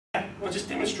I'll just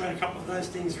demonstrate a couple of those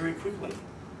things very quickly.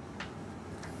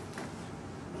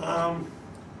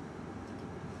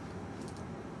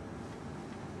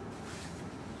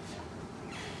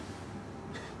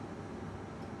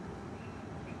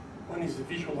 One is the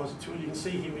visualizer tool. You can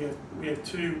see here we have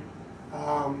two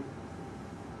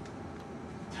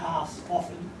tasks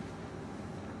offered.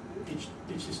 Each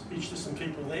to some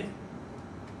people there.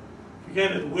 If you go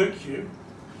to the work queue,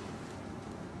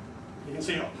 you can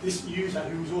see this user,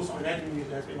 who is also an admin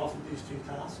user, has been offered these two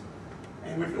tasks.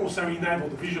 And we've also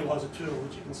enabled the visualizer tool,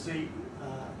 which you can see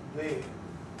there.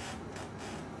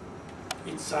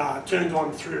 It's turned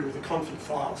on through with the config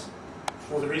files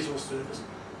for the resource service.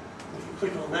 If you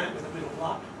click on that with a bit of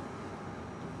luck,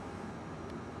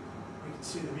 we can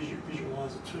see the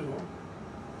visualizer tool.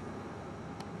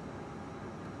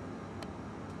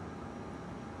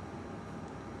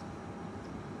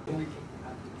 Yeah.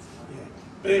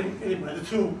 But anyway, the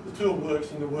tool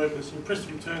works in the work list. You press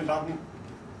the return button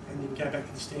and you can go back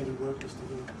to the standard work list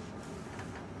again.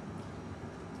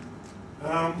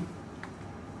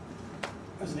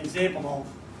 As an example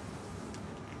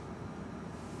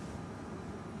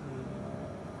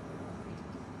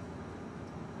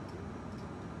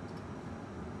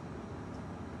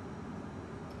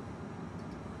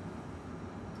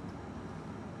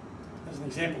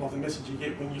of the message you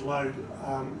get when you load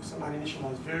some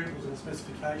uninitialized variables in a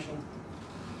specification.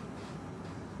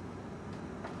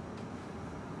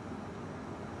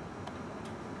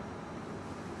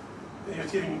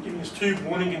 It's giving us two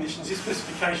warning conditions. This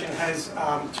specification has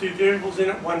two variables in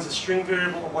it. One's a string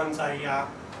variable and one's a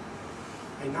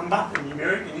number, a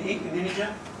numeric, an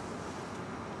integer.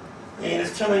 And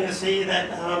it's telling us here that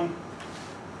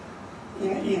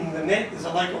in the net there's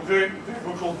a local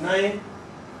variable called name,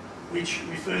 which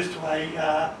refers to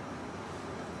an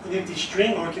empty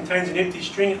string, or it contains an empty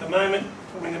string at the moment.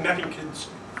 And when the mapping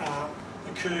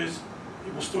occurs,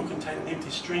 it will still contain an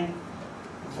empty string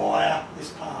via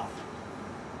this path.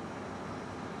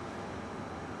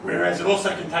 Whereas it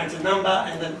also contains a number,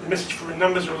 and the message for the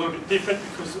numbers are a little bit different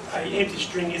because an empty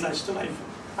string is still a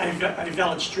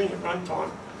valid string at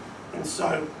runtime, and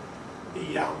so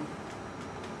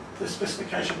the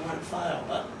specification won't fail.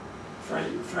 But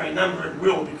for a number it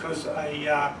will, because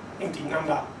a empty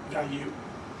number value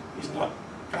is not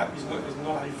a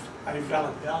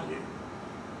valid value.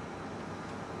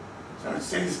 So it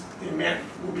says the amount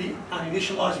will be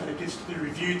uninitialized when it gets to the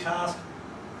review task.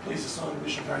 Please assign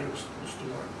initial value or store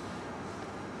it.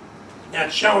 Now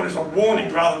it's shown as a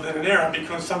warning rather than an error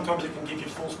because sometimes it can give you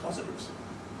false positives.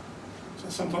 So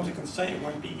sometimes it can say it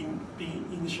won't be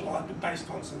initialized, but based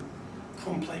on some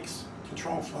complex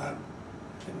control flow,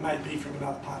 it may be from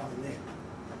another part of the net.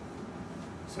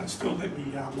 So it's still let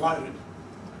me load it.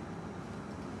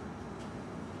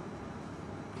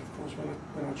 But of course,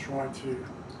 when I try to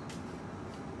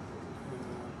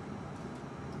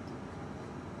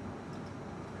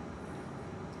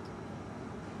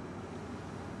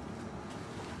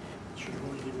should have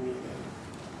already given me that.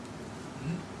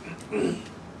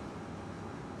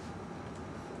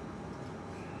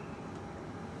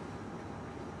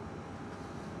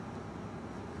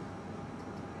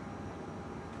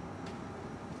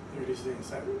 There it is there.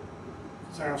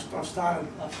 So I've started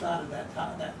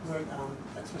that work,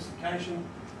 that specification.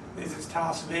 There's its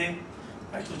task there.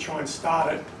 Actually try and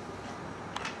start it.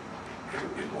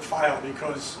 It will fail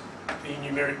because the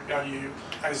numeric value,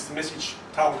 as the message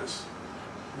told us,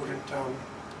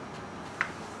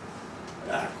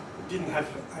 didn't have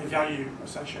a value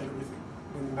associated with it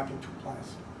when the mapping took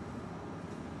place.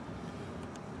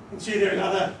 You can see there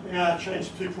another change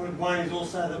to 2.1 is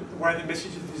also the way the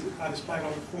messages are displayed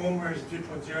on the form, whereas in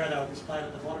 2.0 they were displayed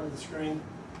at the bottom of the screen.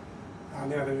 Now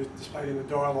they're displayed in the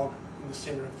dialog in the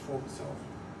centre of the form itself.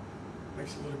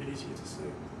 Makes it a little bit easier to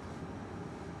see.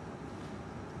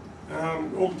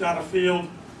 All data field,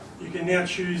 you can now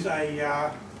choose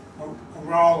a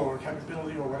role or a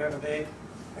capability or whatever there,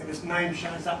 and this name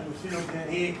shows up in the field down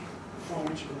here, from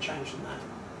which you can change the name.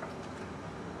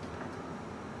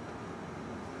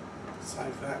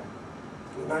 Save that.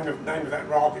 The name of that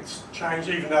role gets changed,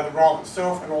 even though the role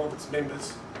itself and all of its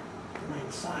members remain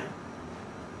the same.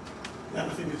 The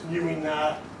other thing that's new in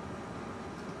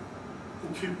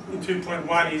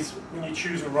 2.1 is when you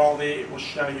choose a role there, it will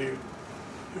show you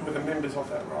who are the members of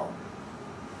that role.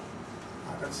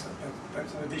 That's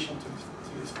an addition to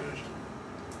this version.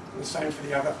 And the same for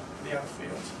the other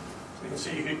fields. So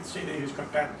you can see there who's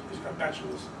got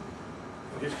bachelors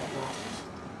and who's got masters.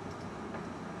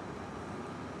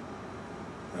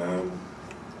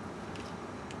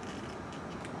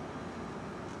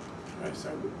 Okay, so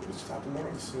let's start the model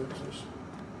of the services.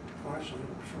 Actually,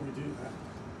 before we do that,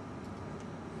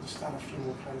 start a few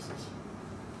more cases.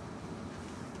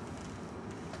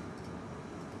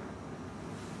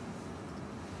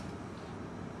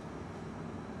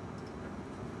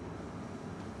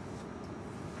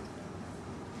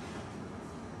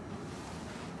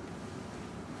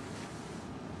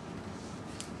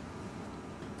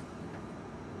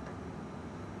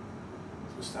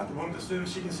 Start the monitor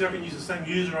service. You can see I can use the same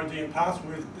user ID and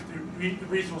password that the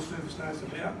resource service knows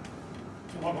about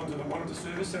to log onto the monitor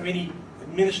service. So any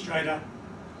administrator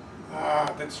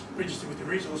that's registered with the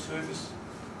resource service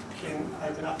can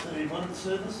open up the monitor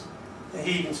service. And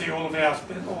here you can see all of our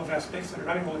specs that are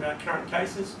running, all of our current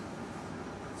cases.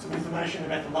 Some information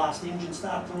about the last engine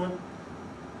start time.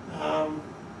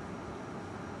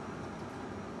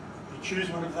 If you choose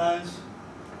one of those,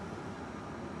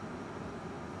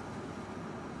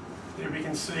 there we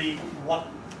can see what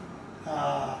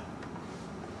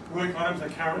work items are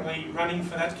currently running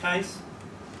for that case.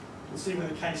 You can see when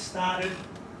the case started.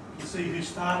 You can see who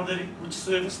started it, which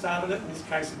service started it. In this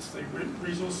case, it's the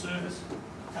resource service,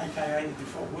 aka the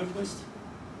default work list.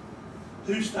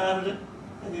 Who started it,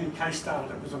 and then the case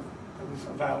started it was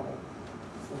available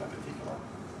for that particular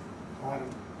item.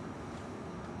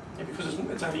 Yeah, because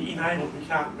it's only enabled, we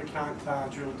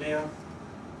can't drill down.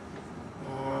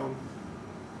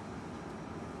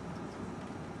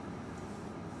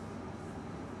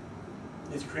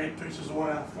 Let's create purchase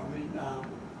order from the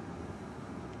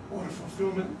order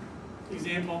fulfillment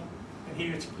example, and here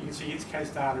you can see its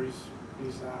case data is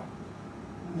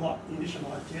not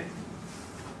initialized yet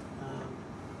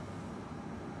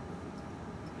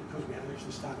because we haven't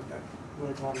actually started that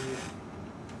work item yet.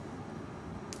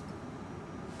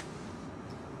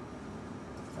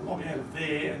 If I log out of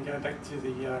there and go back to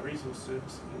the resource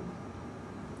service again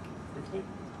quickly.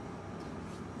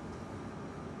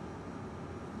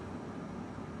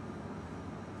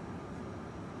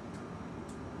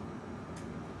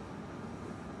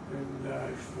 And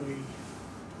if we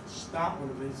start one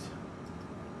of these,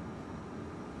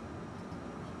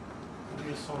 I'm going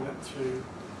to assign that to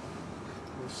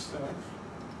myself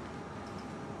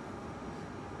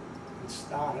and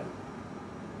start it.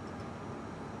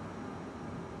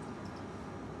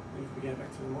 And if we go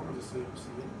back to the monitor service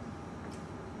again,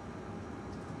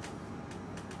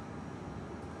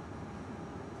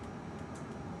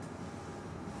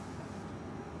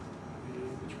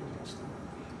 which one did I start?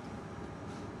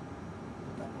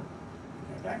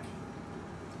 Back.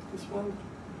 This one,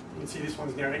 you can see this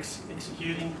one's now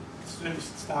executing. The service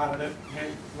that started it,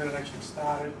 and when it actually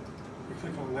started, we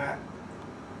click on that.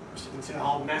 So you can see a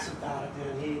whole mass of data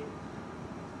down here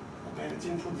about its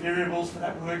input variables for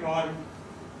that work item,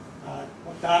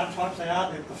 what data types they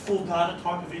are, the full data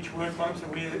type of each work item, so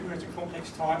where it's a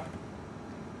complex type.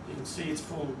 You can see its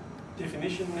full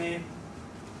definition there,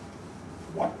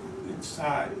 what its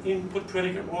input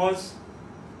predicate was.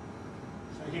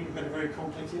 So here we've got a very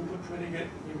complex input predicate,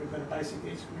 here we've got a basic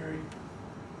X query,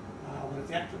 what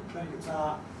its output predicates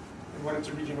are, and what its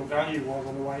original value was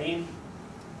on the way in.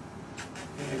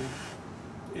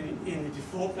 And in the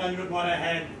default value it might have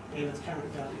had, and its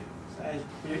current value. So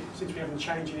since we haven't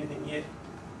changed anything yet,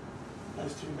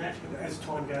 those two match, but as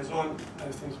time goes on,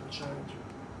 those things will change.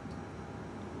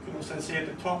 You can also see at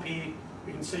the top here,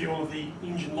 we can see all of the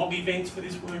engine log events for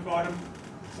this work item.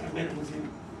 So when it was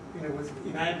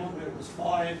enabled, when it was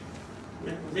fired,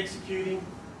 when it was executing,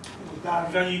 and the data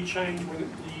value changed when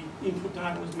the input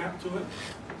data was mapped to it.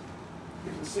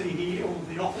 You can see here all of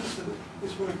the offers for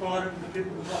this work item, the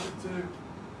people it was offered to,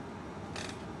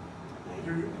 and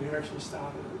who actually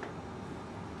started it.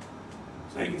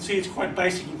 So you can see it's quite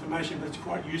basic information, but it's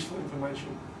quite useful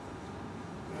information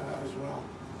as well.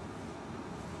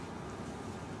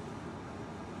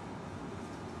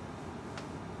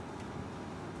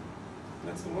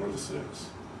 That's the monitor service.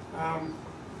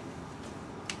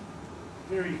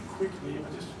 Very quickly,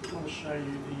 I just want to show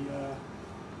you the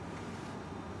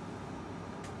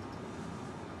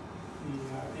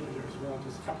editor as well,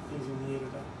 just a couple of things in the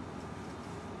editor.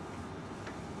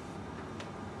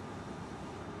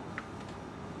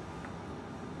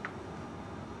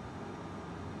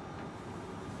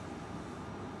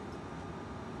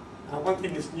 One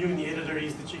thing that's new in the editor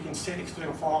is that you can set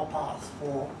external file paths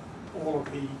for all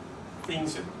of the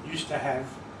things that used to have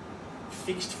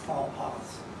fixed file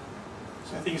paths.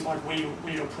 So things like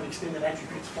we'll put extended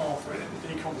attributes file for it at the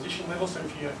decomposition level. So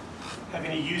if you have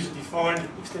any user-defined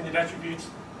extended attributes,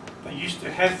 they used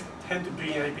to have had to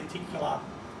be in a particular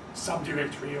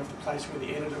subdirectory of the place where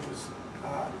the editor was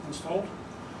installed.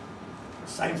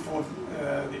 Same for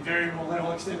the variable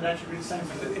level extended attributes, same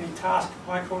for any task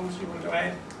icons you wanted to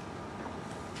add.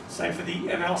 Same for the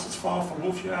analysis file for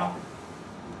YAWL.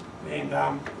 And in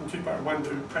 2.1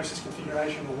 do process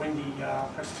configuration or Wendy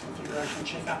process configuration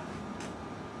checker.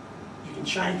 You can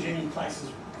change any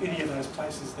of those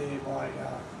places there by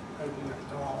opening up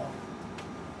the dialog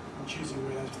and choosing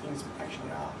where those things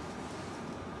actually are.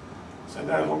 So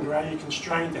no longer are you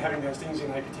constrained to having those things in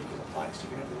a particular place. You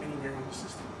can have them anywhere on the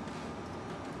system.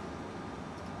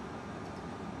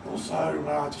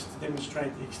 Also, just to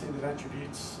demonstrate the extended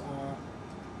attributes,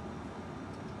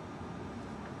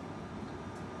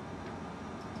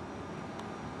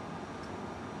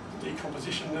 the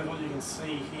decomposition level you can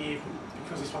see here,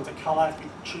 because this one's a colour, if we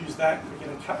choose that, we get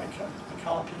a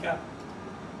colour picker,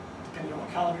 depending on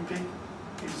what colour we pick.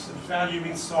 Gives us a value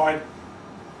inside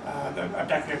a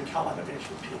background colour that we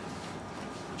actually pick.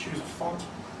 We choose a font,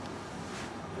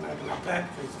 and open up that,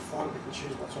 because it's a font, we can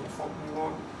choose what sort of font we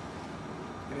want.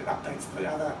 And it updates the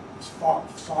other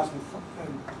size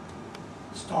and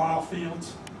style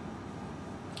fields.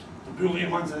 The Boolean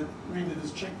ones are rendered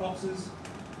as checkboxes.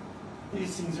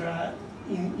 These things are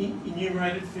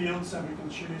enumerated fields, so we can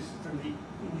choose from the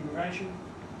enumeration.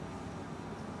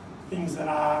 Things that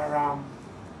are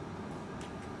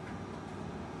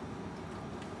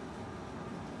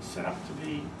set up to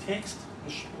be text.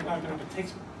 We'll open up a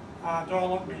text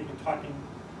dialog where you can type in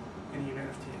any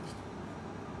amount of text.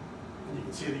 And you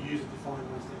can see the user-defined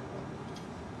ones there.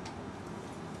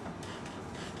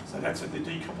 So that's at the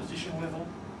decomposition level.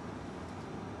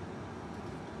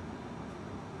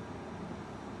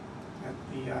 At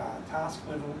the task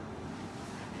level,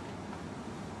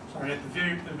 sorry, at the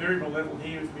variable level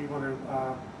here, if we want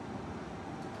to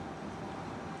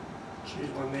choose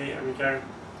one there, and we go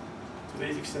to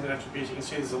these extended attributes, you can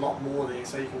see there's a lot more there.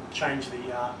 So you can change the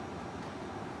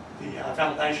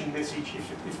validation message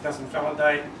if it doesn't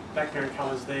validate. Background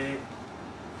colours there. You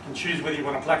can choose whether you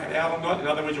want to black it out or not. In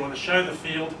other words, you want to show the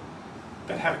field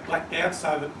but have it blacked out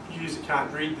so that the user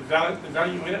can't read the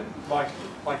value in it, like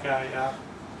a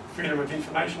freedom of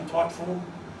information type form.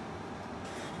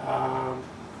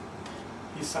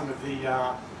 Here's some of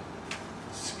the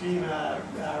schema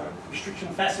restriction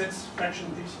facets,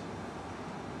 fraction this.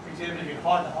 For example, you can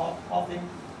hide the whole thing.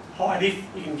 Hide if,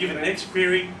 you can give it an X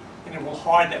query, and it will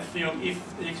hide that field if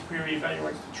the X query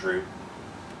evaluates to true.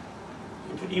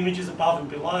 You can put images above and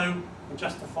below and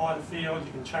justify the field.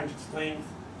 You can change its length.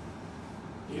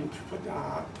 You can put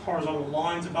horizontal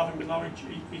lines above and below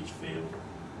each field.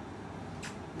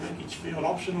 Make each field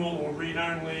optional or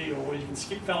read-only, or you can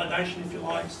skip validation if you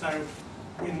like. So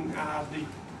when the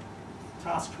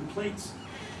task completes,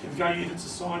 the value that's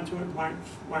assigned to it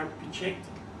won't be checked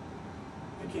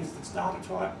against its data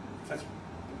type.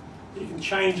 You can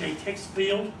change a text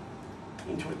field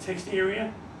into a text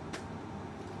area,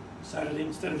 so that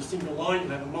instead of a single line,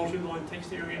 you'll have a multi-line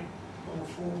text area on the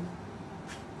form.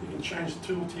 You can change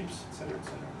the tooltips, etc.,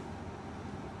 etc.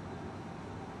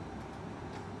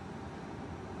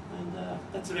 And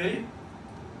that's about it.